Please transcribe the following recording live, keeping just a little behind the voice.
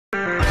So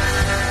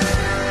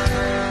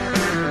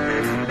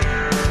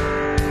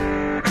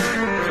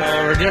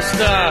we're just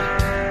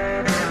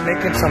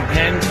making some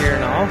pens here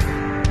now.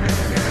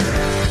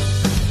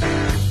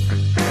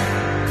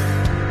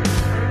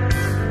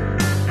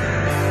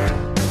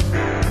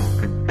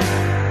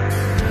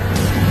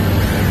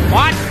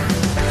 What?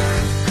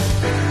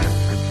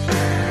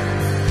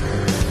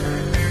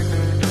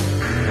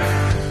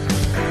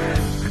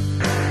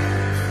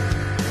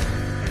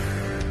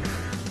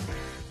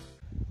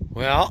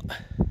 Well,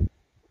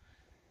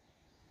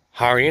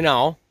 how are you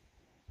now?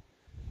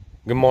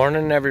 Good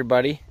morning,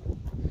 everybody.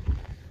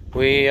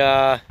 We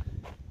got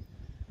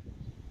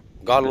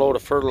a load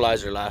of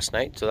fertilizer last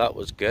night, so that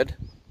was good.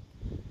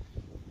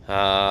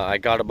 I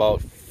got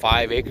about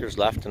 5 acres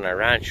left and I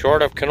ran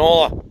short of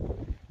canola.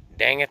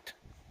 Dang it.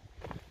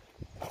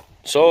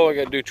 So I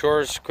gotta do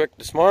chores quick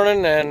this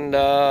morning and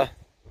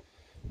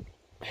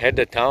head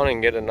to town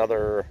and get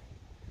another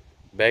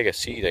bag of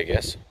seed, I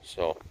guess.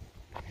 So,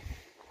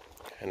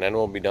 and then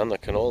we'll be done the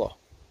canola.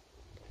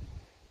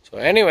 So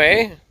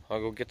anyway,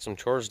 I'll go get some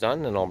chores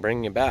done and I'll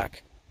bring you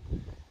back.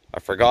 I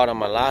forgot on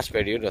my last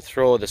video to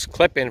throw this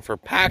clip in for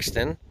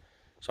Paxton,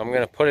 so I'm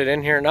gonna put it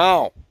in here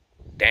now.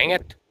 Dang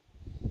it.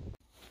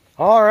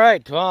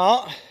 Alright,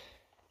 well,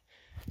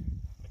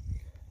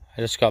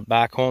 I just got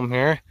back home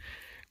here,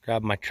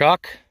 grabbed my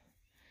truck,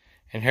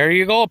 and here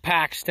you go,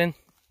 Paxton.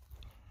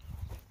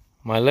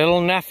 My little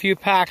nephew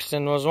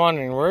Paxton was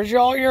wondering, where's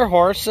all your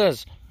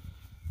horses?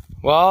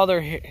 Well,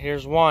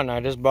 here's one. I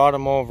just brought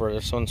him over.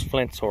 This one's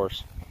Flint's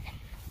horse.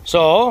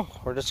 So,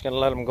 we're just going to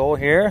let him go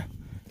here.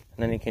 And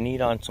then he can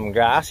eat on some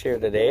grass here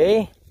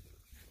today.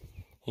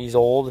 He's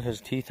old.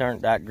 His teeth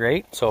aren't that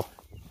great. So,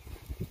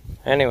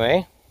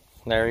 anyway,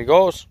 there he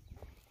goes.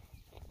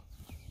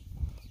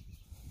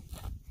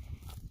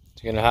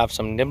 He's going to have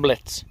some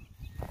niblets.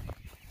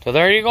 So,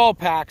 there you go,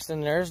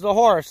 Paxton. There's the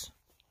horse.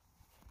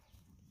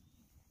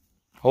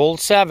 Old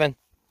 7.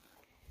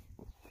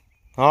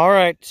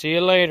 Alright, see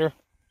you later.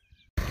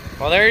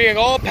 Well, there you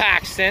go,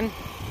 Paxton.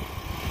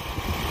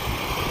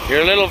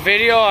 Your little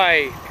video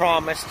I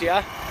promised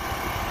ya.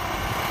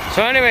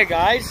 So anyway,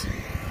 guys,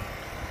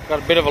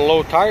 got a bit of a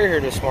low tire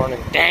here this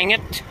morning. Dang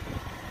it!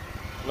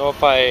 I don't know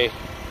if I...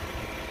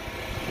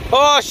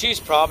 Oh, she's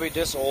probably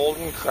just old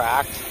and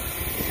cracked.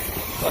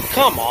 But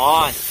come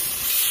on.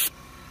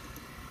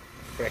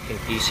 Frickin'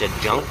 piece of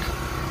junk.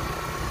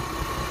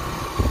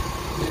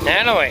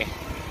 Anyway,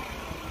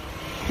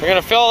 we're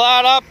gonna fill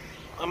that up.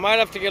 I might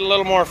have to get a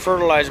little more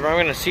fertilizer, but I'm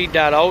going to seed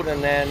that out,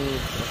 and then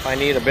if I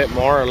need a bit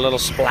more, a little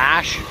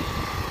splash,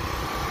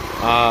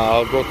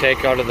 I'll go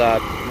take out of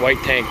that white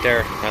tank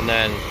there, and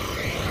then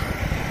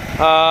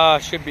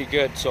should be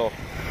good. So,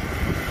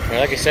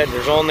 like I said,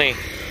 there's only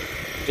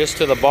just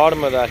to the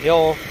bottom of that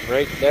hill,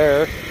 right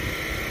there,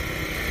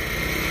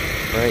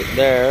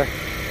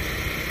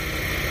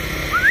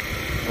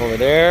 over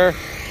there,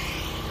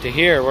 to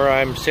here where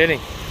I'm sitting.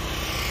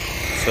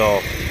 So,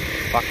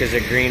 fuck, is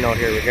it green out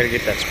here? We gotta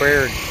get that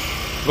sprayer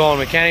going.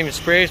 We can't even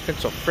spray. It's been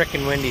so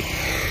freaking windy.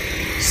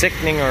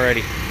 Sickening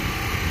already.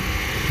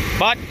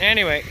 But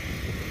anyway,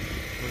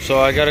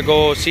 so I gotta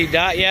go seed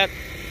that yet.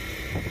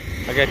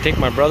 I gotta take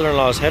my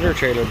brother-in-law's header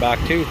trailer back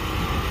too.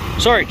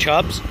 Sorry,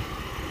 Chubbs.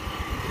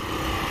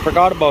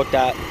 Forgot about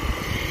that.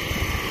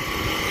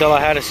 Till I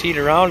had a seed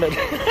around it.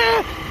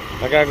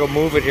 I gotta go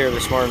move it here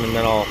this morning and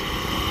then I'll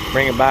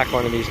bring it back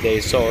one of these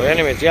days. So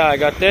anyways, yeah, I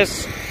got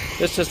this.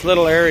 This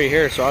little area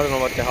here, so I don't know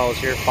what the hell is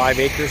here, 5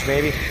 acres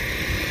maybe,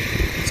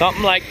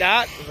 something like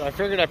that. I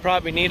figured I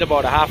probably need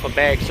about a half a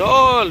bag, so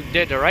I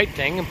did the right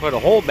thing and put a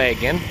whole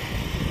bag in.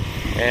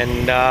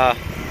 And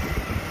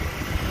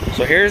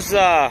so here's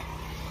I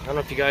don't know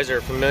if you guys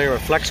are familiar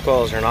with flex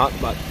coils or not,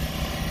 but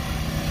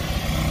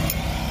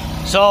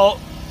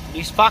so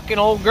these fucking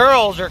old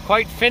girls are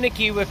quite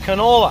finicky with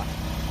canola.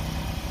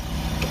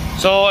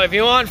 So if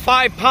you want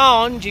 5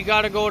 pounds, you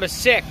got to go to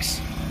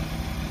 6.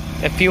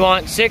 If you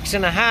want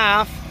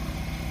 6.5,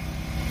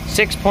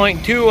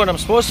 6.2, what I'm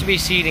supposed to be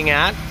seeding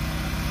at,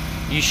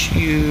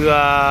 you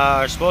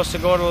are supposed to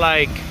go to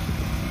like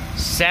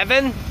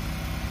 7.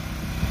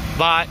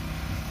 But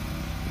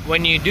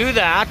when you do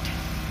that,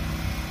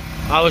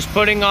 I was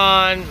putting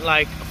on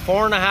like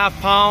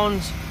 4.5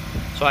 pounds,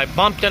 so I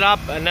bumped it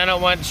up and then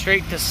it went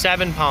straight to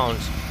 7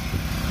 pounds.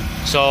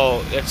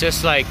 So it's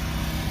just like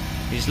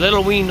these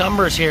little wee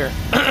numbers here.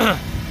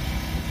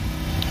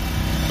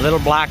 Little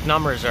black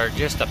numbers are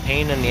just a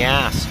pain in the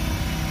ass.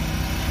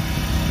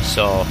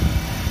 So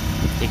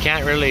you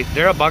can't really,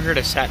 they're a bugger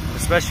to set,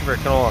 especially for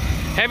canola.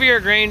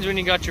 Heavier grains when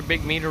you got your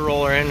big meter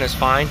roller in is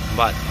fine,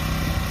 but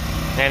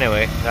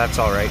anyway, that's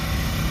alright.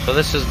 So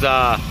this is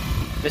that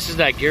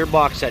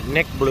gearbox that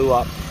Nick blew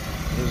up.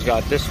 He's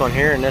got this one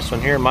here and this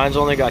one here. Mine's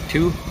only got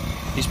 2.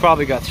 He's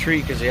probably got 3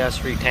 because he has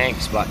 3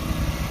 tanks, but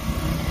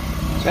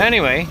so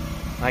anyway,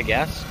 I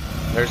guess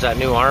there's that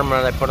new arm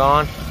that I put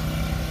on.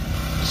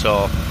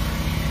 So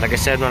like I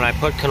said, when I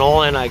put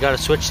canola in, I got to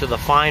switch to the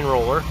fine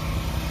roller,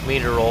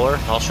 meter roller.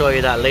 I'll show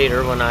you that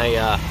later when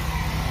I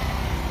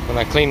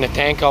when I clean the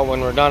tank out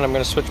when we're done, I'm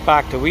going to switch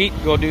back to wheat,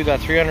 go do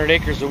that 300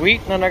 acres of wheat,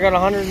 and then I got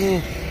 100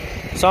 and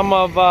some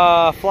of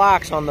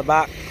flax on the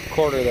back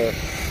quarter there.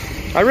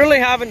 I really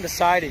haven't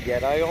decided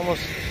yet. I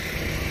almost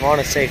want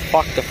to say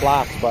fuck the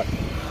flax, but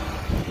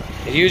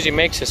it usually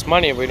makes us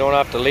money if we don't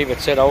have to leave it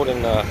sit out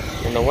in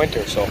the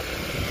winter. So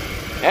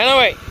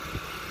anyway,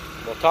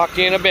 we'll talk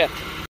to you in a bit.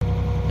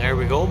 There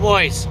we go,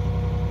 boys.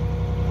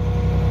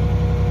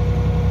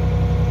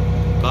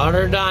 Got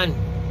her done.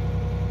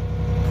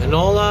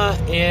 Canola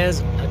is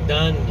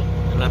done,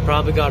 and I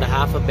probably got a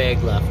half a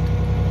bag left.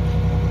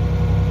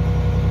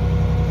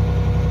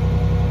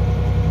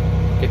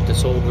 Get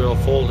this old girl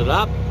folded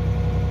up.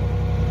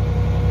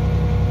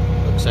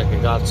 Looks like I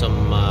got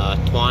some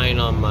twine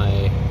on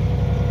my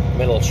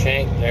middle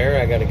shank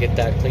there. I gotta get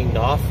that cleaned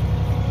off.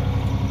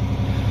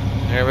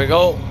 There we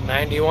go,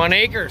 91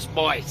 acres,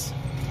 boys.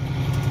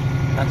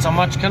 That's how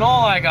much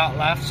canola I got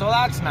left, so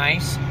that's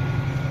nice.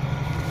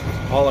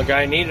 All the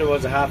guy needed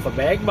was a half a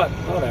bag, but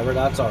whatever,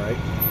 that's alright.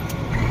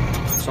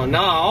 So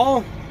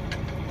now,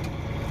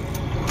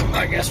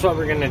 I guess what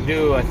we're gonna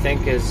do, I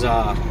think, is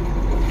I'll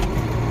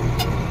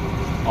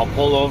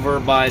pull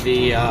over by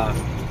the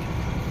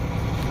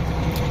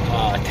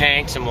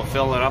tanks and we'll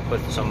fill it up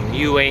with some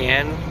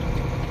UAN,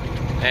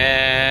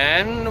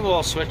 and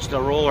we'll switch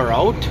the roller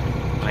out,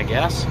 I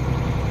guess,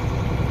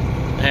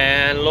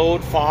 and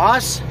load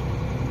FOSS.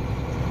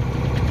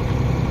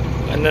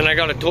 And then I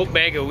got a tote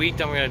bag of wheat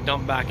I'm going to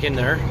dump back in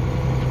there.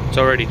 It's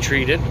already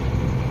treated.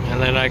 And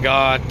then I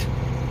got,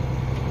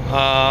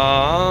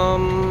 I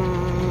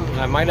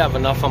might have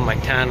enough on my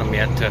tandem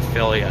yet to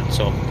fill yet.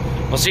 So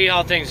we'll see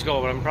how things go,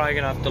 but I'm probably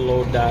going to have to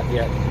load that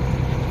yet.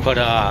 Put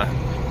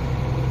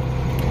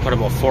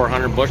about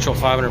 400 bushel,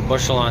 500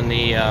 bushel on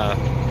the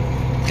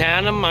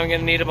tandem. I'm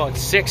going to need about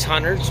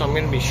 600, so I'm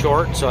going to be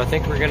short. So I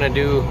think we're going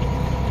to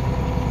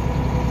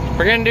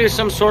do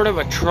some sort of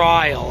a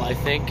trial, I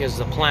think, is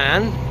the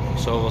plan.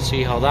 So we'll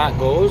see how that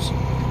goes.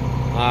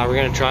 We're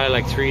gonna try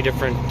like three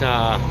different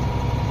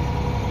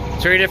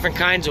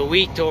kinds of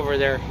wheat over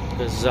there,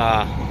 because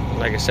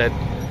like I said,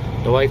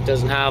 the wife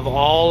doesn't have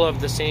all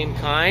of the same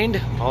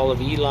kind, all of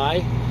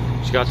Eli.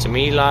 She's got some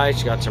Eli,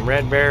 she's got some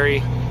Red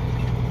Berry,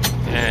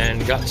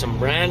 and got some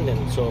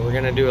Brandon. So we're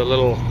gonna do a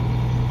little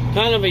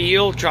kind of a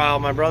yield trial.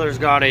 My brother's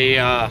got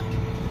a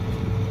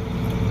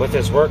with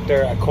his work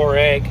there at Core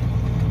Egg,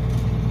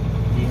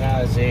 he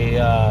has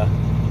a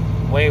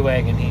way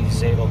wagon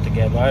he's able to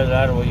get. Either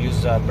that or we'll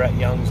use Brett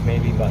Young's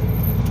maybe, but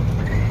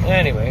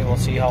anyway, we'll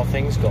see how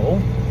things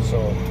go. So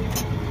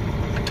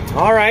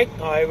alright,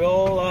 I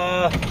will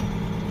I'll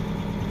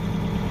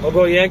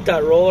go yank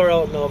that roller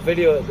out and I'll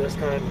video it this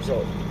time.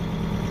 So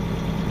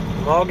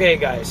okay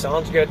guys,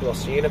 sounds good. We'll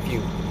see you in a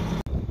few.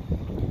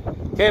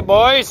 Okay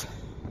boys,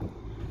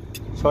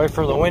 sorry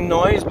for the wind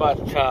noise, but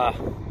I'm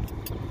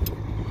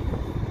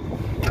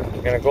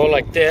gonna go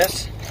like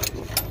this.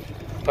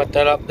 Put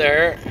that up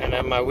there, and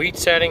then my wheat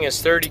setting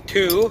is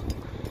 32.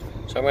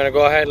 So I'm gonna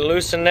go ahead and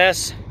loosen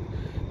this,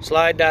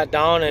 slide that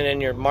down, and then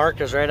your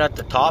mark is right at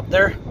the top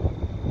there.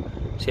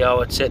 See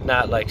how it's sitting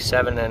at like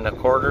 7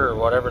 1/4 or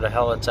whatever the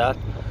hell it's at.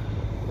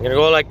 I'm gonna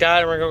go like that,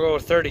 and we're gonna go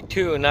with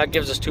 32, and that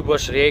gives us 2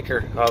 bushel the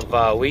acre of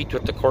wheat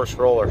with the coarse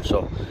roller.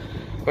 So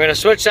we're gonna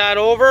switch that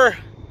over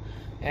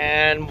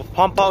and we'll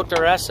pump out the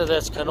rest of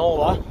this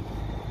canola.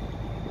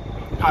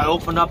 I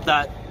opened up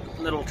that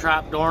little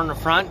trap door in the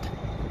front,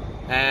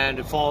 and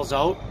it falls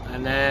out,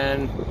 and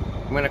then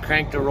I'm gonna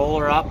crank the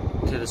roller up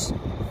to this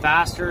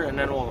faster, and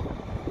then we'll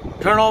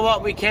turn all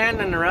what we can,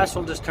 and the rest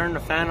we'll just turn the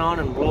fan on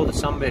and blow the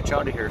sumbitch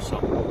out of here. So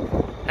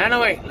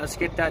anyway, let's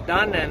get that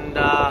done, and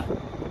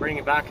bring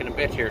it back in a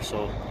bit here.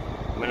 So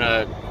I'm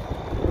gonna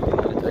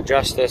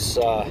adjust this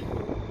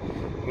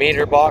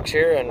meter box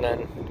here and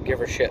then give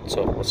her shit.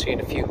 So we'll see you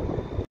in a few.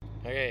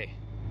 Okay,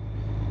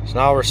 so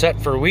now we're set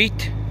for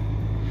wheat,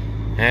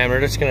 and we're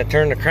just gonna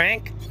turn the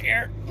crank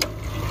here.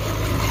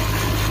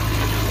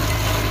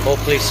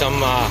 Hopefully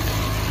some,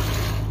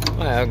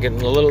 I'll get a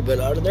little bit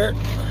out of there.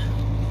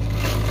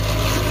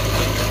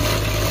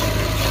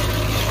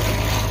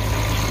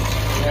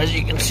 As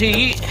you can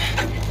see,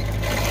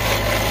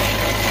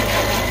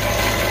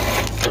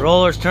 the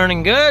roller's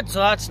turning good, so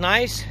that's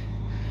nice.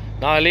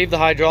 Now I leave the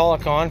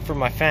hydraulic on for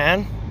my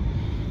fan,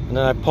 and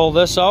then I pull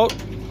this out,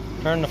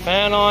 turn the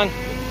fan on,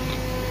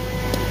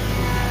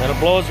 and it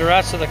blows the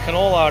rest of the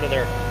canola out of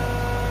there.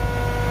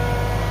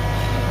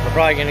 We're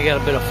probably gonna get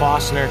a bit of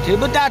FOSS in there too,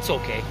 but that's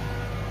okay.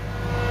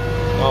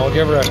 I'll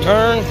give her a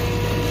turn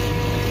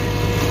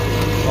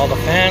while the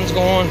fan's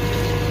going.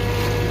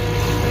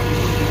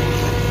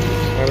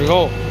 There we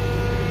go.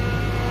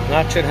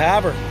 That should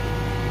have her.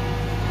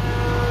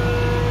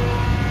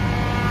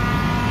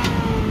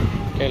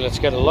 Okay, let's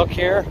get a look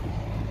here.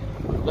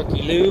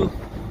 Looky-loo.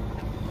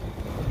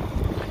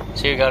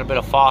 See, we got a bit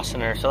of FOSS in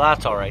there, so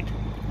that's all right.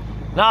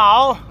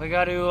 Now we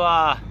got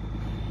to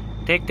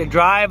take the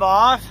drive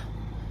off.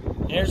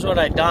 Here's what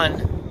I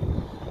done.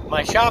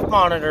 My shaft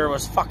monitor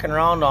was fucking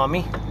around on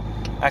me.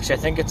 Actually, I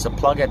think it's the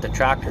plug at the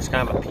tractor. It's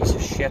kind of a piece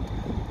of shit.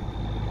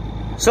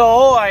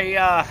 So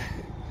I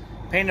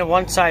painted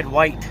one side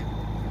white.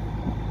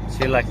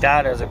 See, like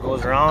that as it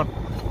goes around.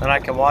 Then I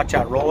can watch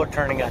that roller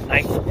turning at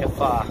night if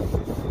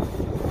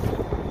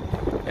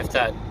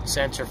that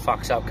sensor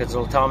fucks up, because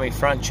it'll tell me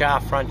front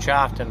shaft,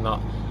 and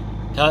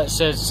it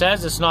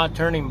says it's not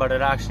turning, but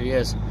it actually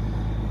is.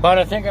 But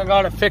I think I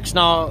got it fixed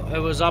now. It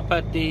was up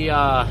at the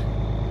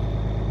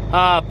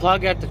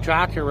plug at the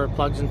tractor where it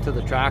plugs into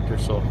the tractor,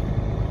 so,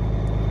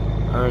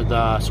 or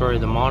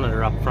the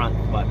monitor up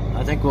front. But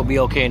I think we'll be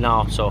okay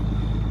now. So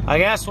I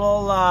guess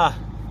we'll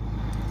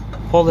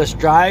pull this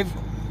drive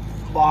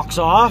box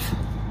off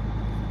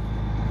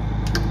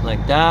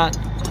like that.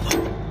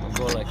 We'll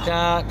go like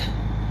that.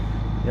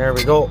 There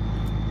we go.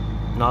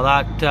 Now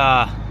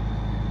that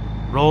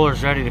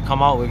roller's ready to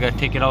come out, we gotta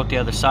take it out the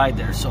other side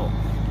there. So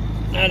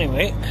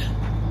anyway,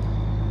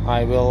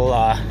 I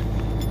will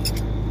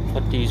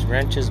put these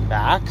wrenches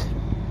back.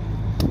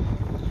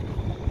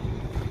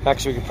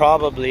 Actually, we could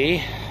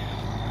probably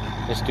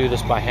just do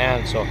this by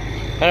hand. So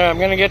anyway, I'm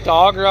gonna get the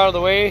auger out of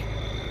the way,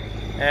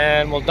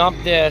 and we'll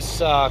dump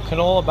this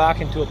canola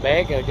back into a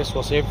bag. I guess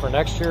we'll save it for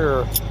next year,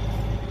 or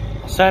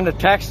I'll send a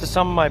text to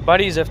some of my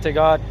buddies if they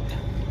got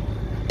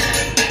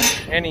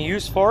any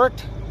use for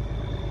it,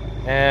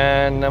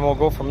 and then we'll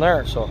go from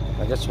there. So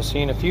I guess we'll see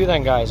in a few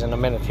then, guys, in a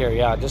minute here.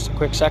 Yeah, just a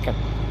quick second.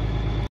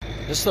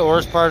 This is the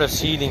worst part of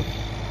seeding.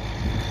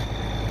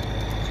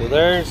 So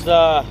there's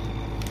the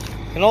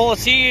canola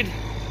seed.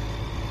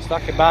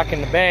 Stuck it back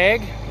in the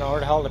bag. Now where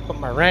the hell did I put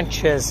my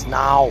wrenches?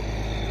 Now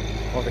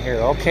over here.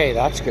 Okay,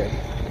 that's good.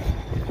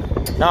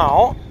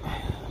 Now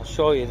I'll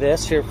show you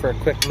this here for a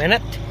quick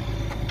minute.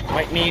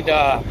 Might need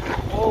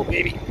oh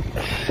baby,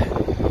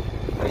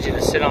 I need you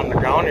to sit on the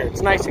ground here.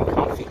 It's nice and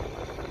comfy.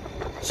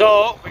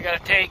 So we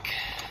gotta take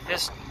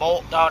this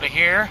bolt out of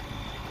here.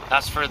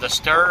 That's for the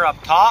stir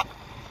up top.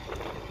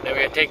 Then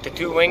we gotta take the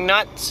 2 wing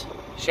nuts,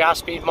 shaft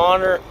speed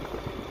monitor,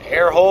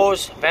 air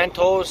hose, vent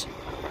hose,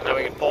 and then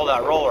we can pull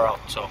that roller out.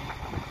 So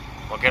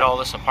we'll get all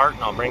this apart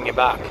and I'll bring you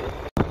back.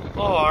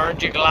 Oh,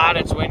 aren't you glad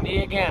it's windy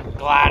again?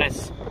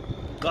 Gladys.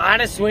 Glad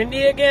it's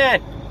windy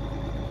again.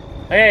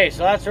 Okay,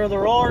 so that's where the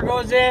roller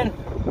goes in.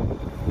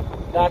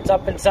 That's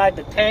up inside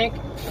the tank.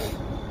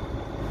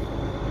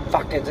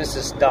 Fuck it, this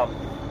is dumb.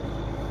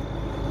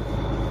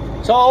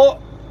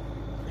 So,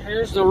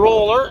 here's the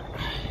roller.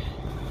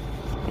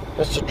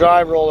 It's a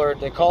dry roller.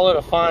 They call it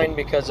a fine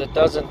because it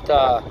doesn't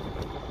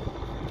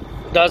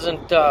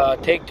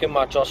take too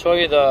much. I'll show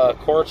you the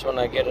coarse when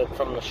I get it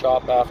from the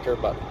shop after,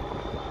 but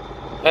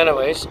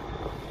anyways,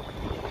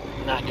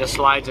 that just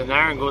slides in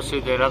there and goes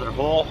through that other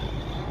hole.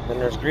 Then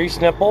there's grease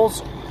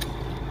nipples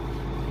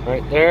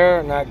right there,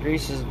 and that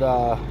greases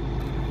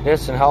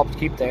this and helps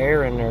keep the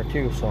air in there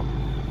too. So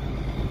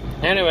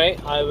anyway,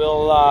 I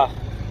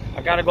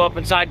gotta go up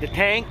inside the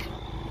tank.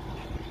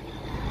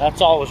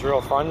 That's always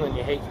real fun when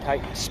you hate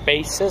tight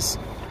spaces.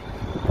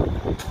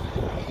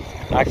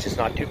 Actually, it's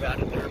not too bad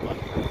in there, but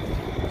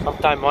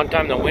one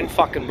time the wind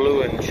fucking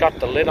blew and shut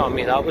the lid on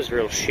me. That was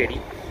real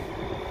shitty.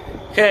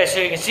 Okay, so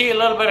you can see a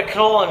little bit of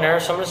canola in there,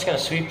 so I'm just gonna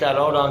sweep that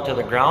out onto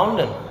the ground,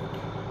 and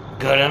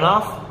good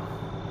enough.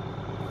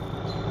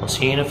 I'll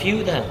see you in a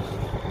few then.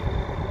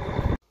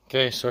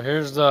 Okay, so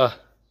here's the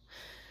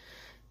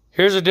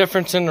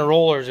difference in the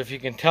rollers. If you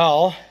can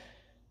tell,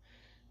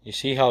 you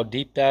see how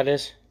deep that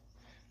is?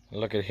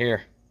 Look at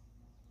here.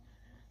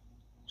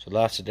 So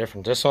that's the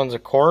difference. This one's a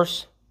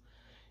coarse.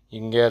 You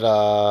can get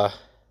I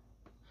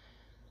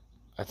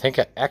think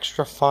an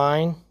extra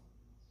fine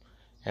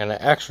and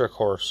an extra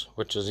coarse,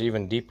 which is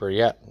even deeper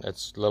yet.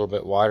 It's a little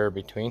bit wider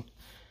between.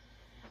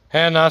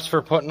 And that's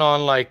for putting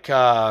on like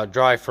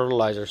dry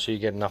fertilizer, so you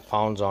get enough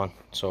pounds on.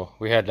 So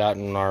we had that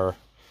in our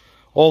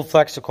old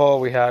Flexicoil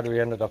we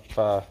ended up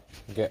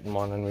getting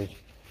one, and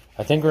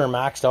I think we were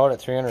maxed out at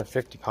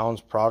 350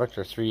 pounds product,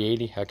 or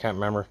 380, I can't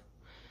remember.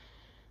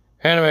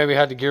 Anyway, we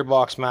had the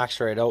gearbox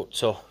maxed right out,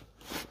 so.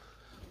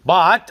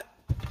 But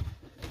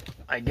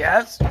I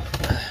guess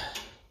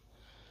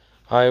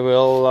I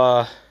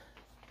will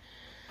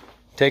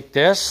take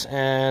this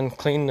and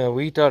clean the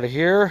wheat out of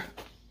here,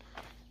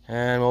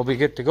 and we'll be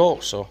good to go.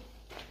 So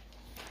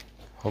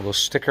we'll go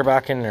stick her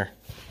back in there.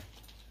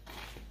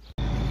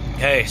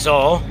 Okay,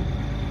 so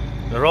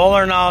the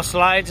roller now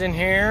slides in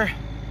here.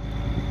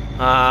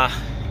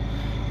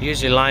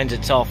 Usually lines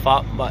itself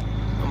up, but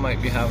I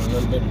might be having a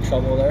little bit of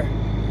trouble there.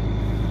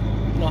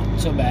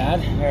 Not so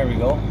bad. There we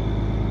go.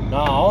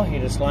 Now you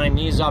just line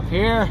these up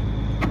here,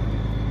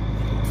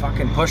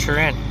 fucking push her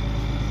in,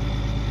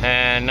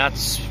 and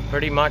that's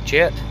pretty much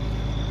it.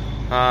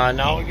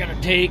 Now we're gonna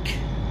take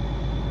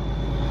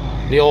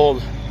the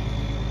old,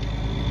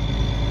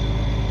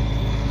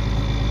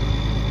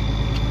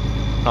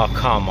 oh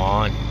come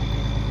on,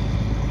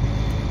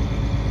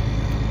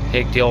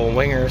 take the old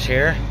wingers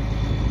here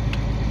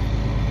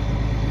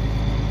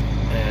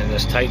and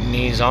just tighten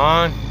these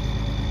on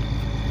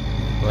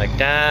like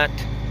that.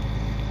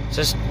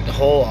 Just the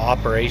whole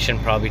operation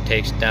probably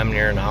takes damn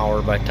near an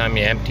hour by the time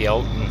you empty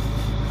out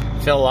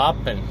and fill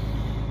up and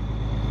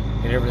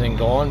get everything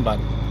going. But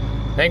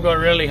I think what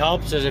really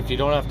helps is if you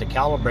don't have to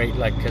calibrate,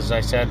 like, because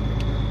I said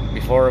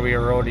before we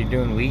were already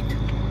doing wheat,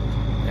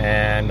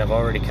 and I've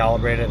already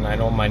calibrated, and I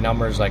know my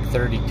number is like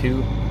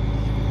 32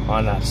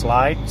 on that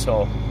slide,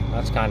 so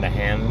that's kind of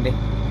handy.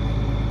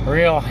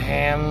 Real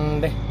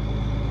handy.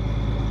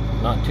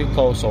 Not too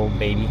close, old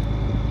baby.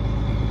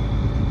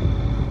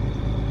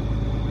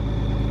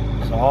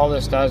 So all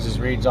this does is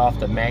reads off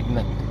the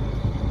magnet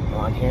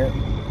on here.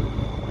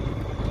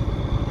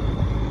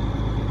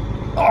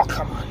 Oh,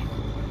 come on.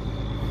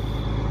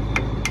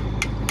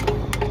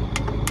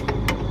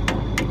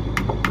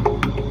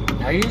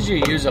 I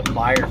usually use a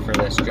plier for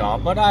this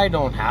job, but I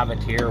don't have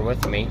it here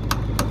with me.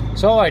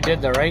 So I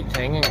did the right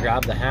thing and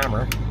grabbed the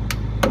hammer.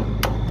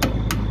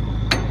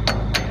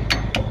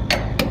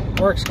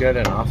 Works good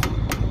enough,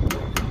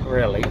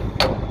 really.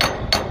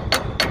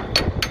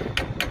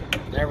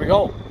 There we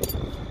go.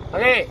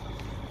 Okay,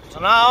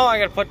 so now I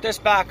gotta put this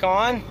back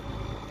on.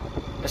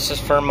 This is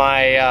for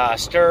my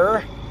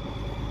stirrer,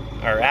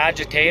 or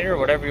agitator,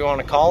 whatever you want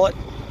to call it.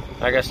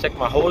 I gotta stick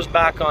my hose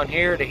back on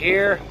here to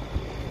here,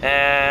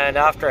 and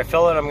after I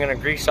fill it, I'm gonna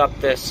grease up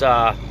this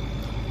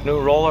new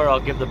roller. I'll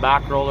give the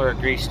back roller a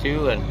grease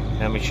too, and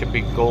then we should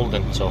be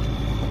golden. So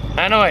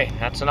anyway,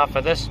 that's enough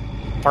of this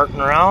farting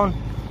around.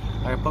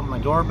 I gotta put my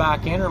door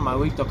back in or my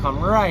wheat will come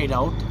right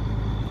out.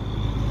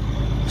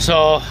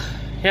 So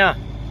yeah,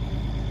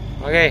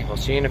 okay, we'll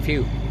see you in a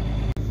few.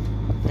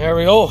 There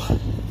we go.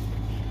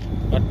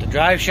 Got the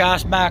drive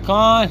shafts back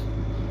on.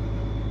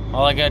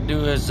 All I gotta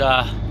do is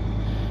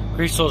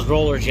grease those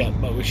rollers yet,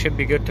 but we should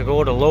be good to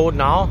go to load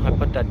now. I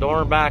put that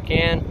door back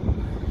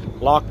in,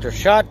 locked her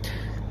shut,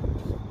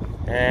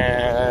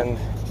 and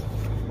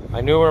I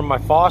knew where my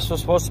FOSS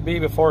was supposed to be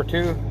before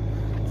too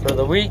for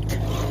the wheat.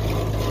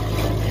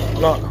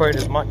 Not quite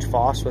as much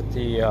FOSS with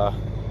the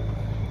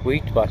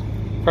wheat, but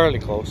fairly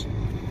close.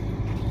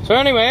 So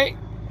anyway,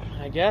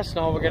 I guess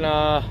now we're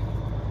gonna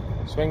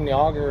swing the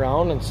auger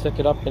around and stick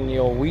it up in the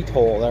old wheat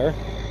hole there.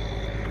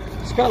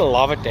 Just gotta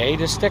love it, eh?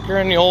 Just stick her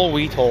in the old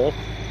wheat hole.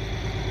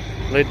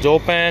 Lid's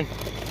open.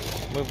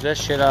 Move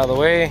this shit out of the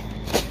way.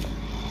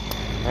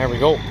 There we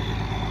go.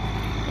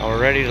 Now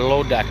we're ready to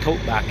load that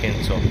tote back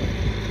in. So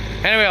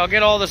anyway, I'll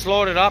get all this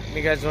loaded up.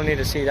 You guys don't need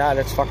to see that.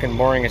 It's fucking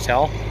boring as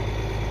hell.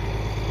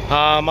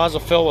 Might as well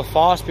fill with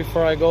FOSS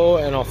before I go,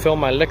 and I'll fill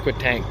my liquid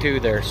tank too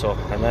there. So,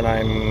 and then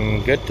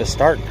I'm good to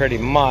start pretty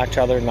much,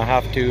 other than I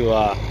have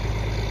to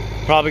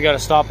probably got to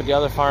stop at the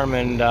other farm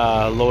and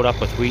load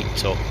up with wheat.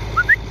 So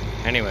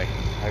anyway,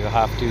 I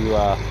have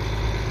to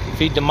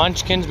feed the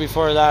munchkins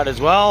before that as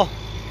well,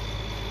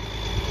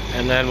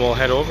 and then we'll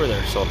head over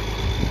there. So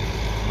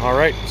all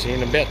right, see you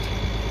in a bit.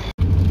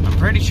 I'm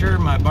pretty sure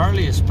my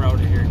barley is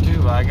sprouted here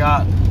too. I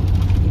got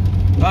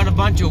a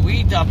bunch of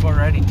wheat up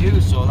already too,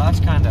 so that's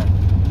kind of,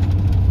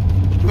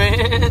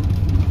 man,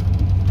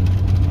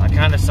 I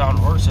kind of sound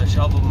hoarse. I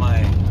shoveled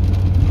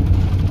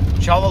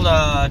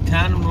a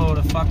tandem load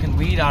of fucking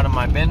weed out of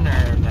my bin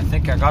there, and I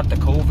think I got the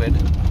COVID.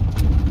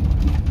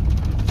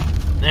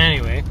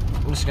 Anyway,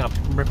 I'm just gonna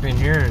rip in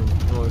here and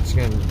just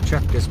gonna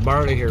check this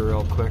barley here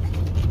real quick.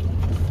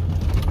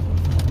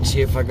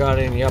 See if I got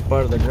any up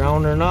out of the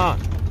ground or not.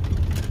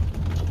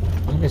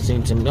 I've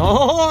seen some.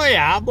 Oh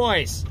yeah,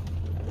 boys.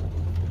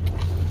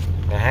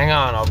 Now, hang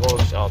on,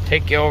 I'll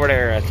take you over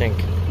there. I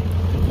think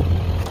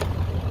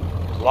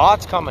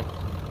lots coming.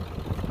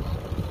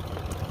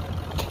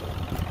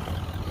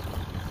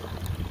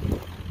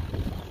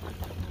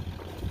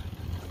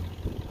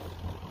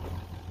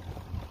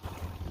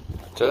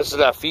 So this is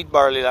that feed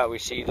barley that we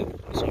seeded.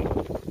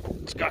 So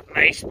it's got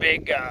nice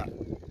big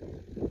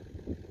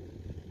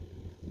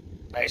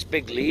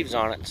leaves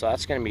on it. So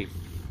that's gonna be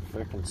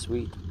freaking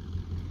sweet.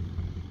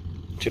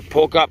 Should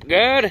poke up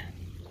good. I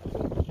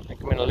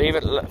think I'm gonna leave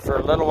it for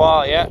a little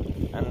while yet,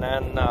 and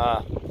then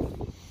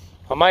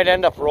I might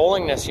end up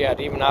rolling this yet,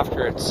 even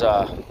after it's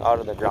out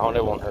of the ground.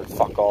 It won't hurt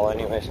fuck all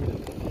anyways.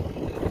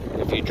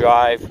 If you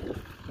drive,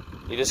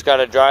 you just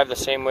gotta drive the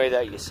same way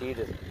that you seed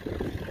it.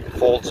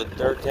 Folds the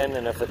dirt in,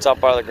 and if it's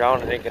up out of the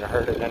ground, it ain't gonna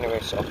hurt it anyway,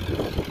 so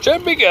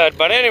should be good.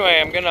 But anyway,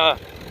 I'm gonna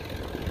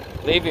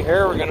leave you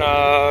here. We're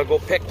gonna go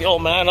pick the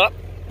old man up,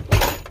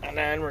 and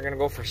then we're gonna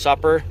go for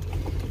supper.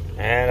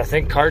 And I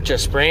think Kart's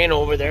is spraying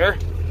over there,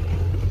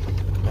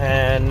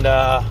 and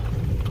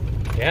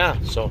yeah,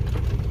 so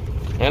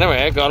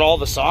anyway, I got all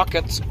the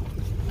sockets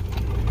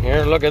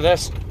here. Look at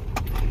this,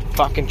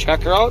 fucking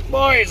check her out,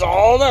 boys.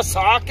 All the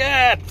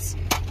sockets,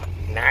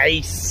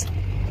 nice.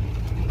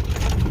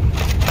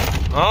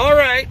 All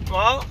right,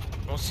 well,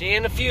 we'll see you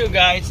in a few,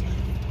 guys.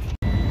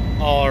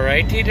 All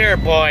righty there,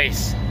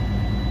 boys.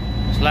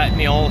 Just letting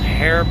the old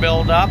hair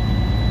build up,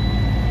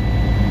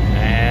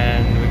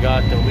 and we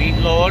got the wheat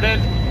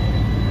loaded.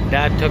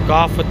 Dad took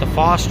off with the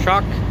FOSS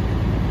truck.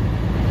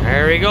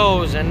 There he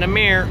goes in the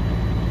mirror.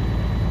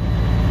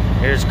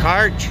 Here's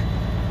Karch,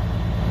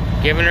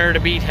 giving her to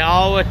beat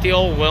hell with the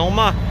old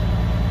Wilma.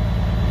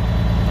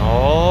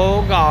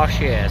 Oh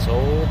gosh, yes.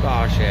 Oh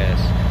gosh, yes.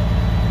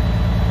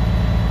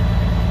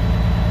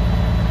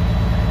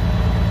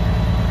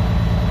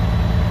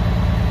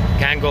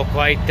 Can't go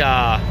quite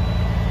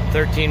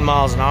 13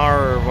 miles an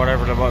hour or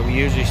whatever what we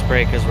usually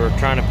spray, because we're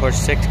trying to push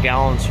 6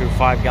 gallons through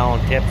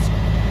 5-gallon tips.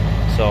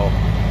 So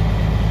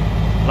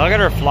Look at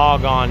her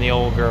flog on, the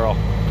old girl.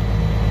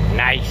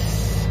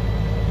 Nice.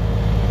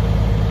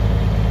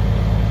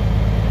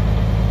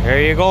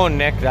 There you go,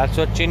 Nick. That's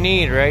what you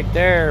need right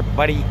there,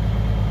 buddy.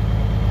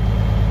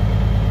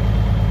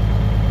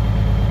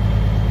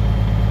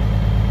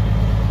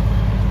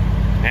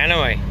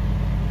 Anyway,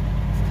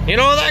 you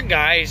know that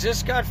guy, he's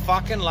just got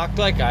fucking luck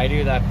like I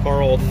do, that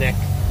poor old Nick.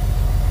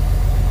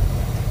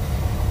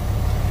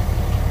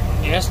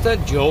 Just a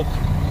joke.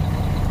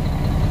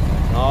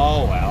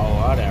 Oh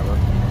well, whatever.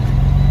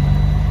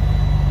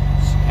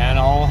 Just can't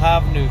all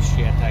have new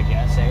shit, I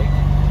guess, eh?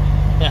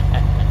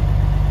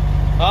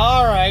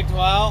 Alright,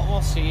 well,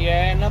 we'll see you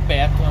in a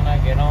bit when I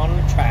get on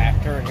the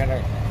tractor.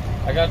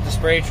 I got the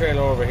spray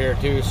trailer over here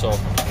too, so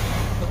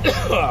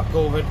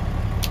COVID.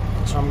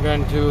 So I'm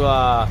going to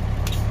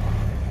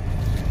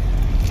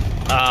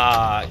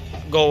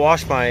go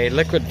wash my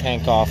liquid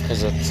tank off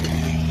because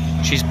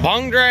she's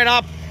bunged right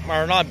up.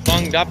 Or not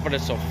bunged up, but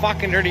it's so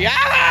fucking dirty.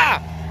 Ah!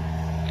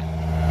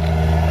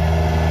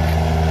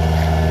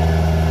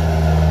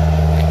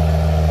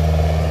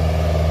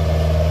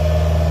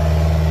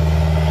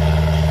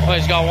 Oh,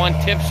 he's got one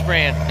tip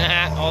spraying.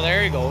 Oh,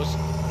 there he goes.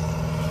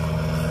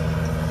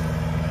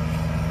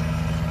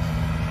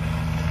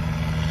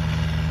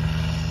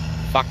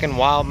 Fucking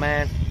wild,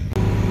 man.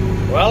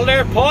 Well,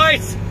 there,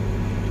 boys.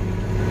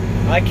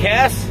 I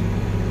guess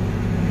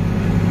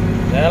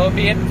that'll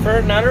be it for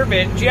another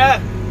video.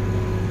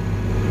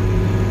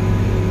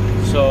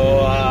 So,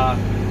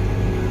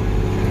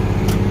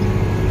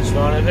 just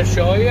wanted to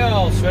show you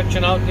all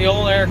switching out the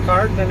old air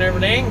cart and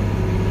everything.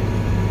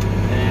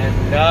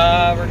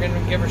 And we're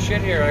gonna give her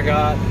shit here. I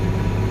got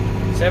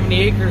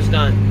 70 acres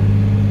done.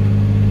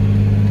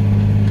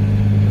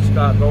 Just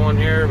got going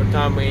here by the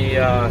time we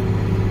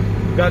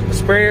got the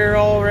sprayer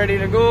all ready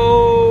to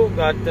go.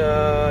 Got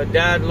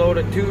Dad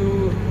loaded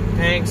 2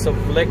 tanks of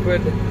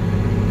liquid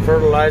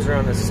fertilizer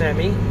on the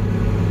semi.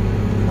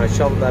 I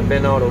shoveled that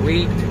bin out of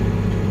wheat.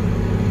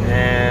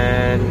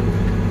 And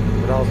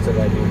what else did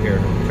I do here?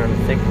 I'm trying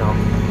to think now.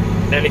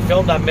 Then he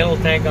filled that middle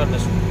tank on the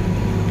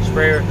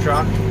sprayer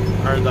truck,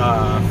 or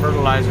the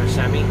fertilizer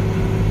semi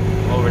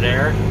over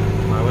there.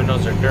 My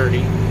windows are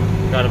dirty.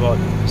 Got about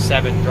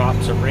 7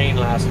 drops of rain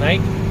last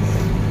night.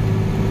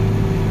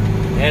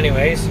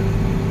 Anyways,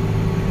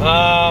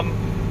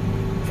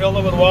 filled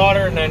it with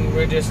water, and then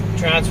we just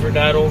transferred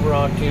that over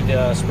onto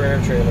the sprayer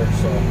trailer.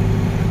 So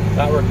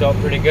that worked out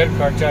pretty good.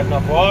 Cart's had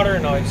enough water,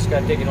 and now I just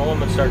got to take it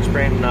home and start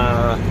spraying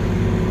the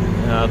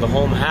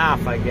home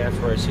half, I guess,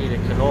 where I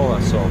seeded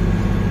canola. So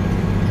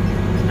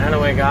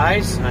anyway,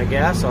 guys, I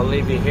guess I'll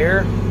leave you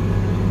here.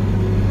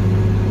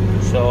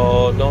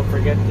 So don't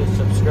forget to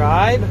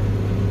subscribe,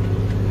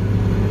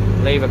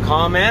 leave a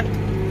comment,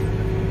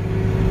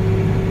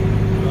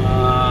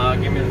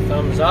 give me the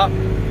thumbs up,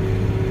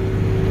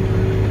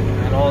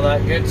 and all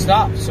that good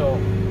stuff. So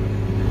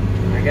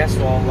I guess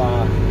we'll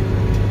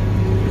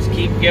just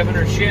keep giving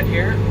her shit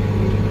here.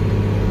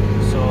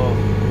 So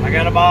I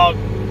got about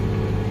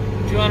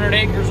 200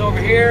 acres over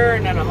here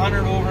and then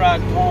 100 over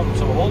at home.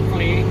 So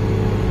hopefully,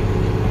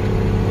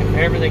 if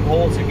everything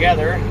holds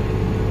together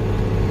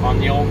on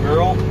the old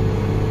girl,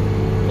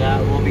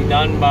 that will be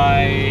done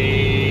by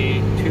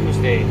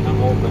Tuesday, I'm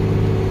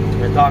hoping.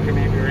 We're talking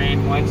maybe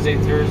rain Wednesday,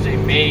 Thursday,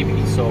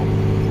 maybe. So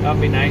that'd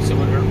be nice. It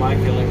wouldn't hurt my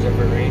feelings if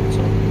it rained.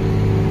 So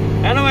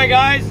anyway,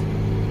 guys,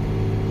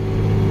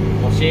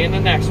 we'll see you in the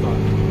next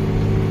one.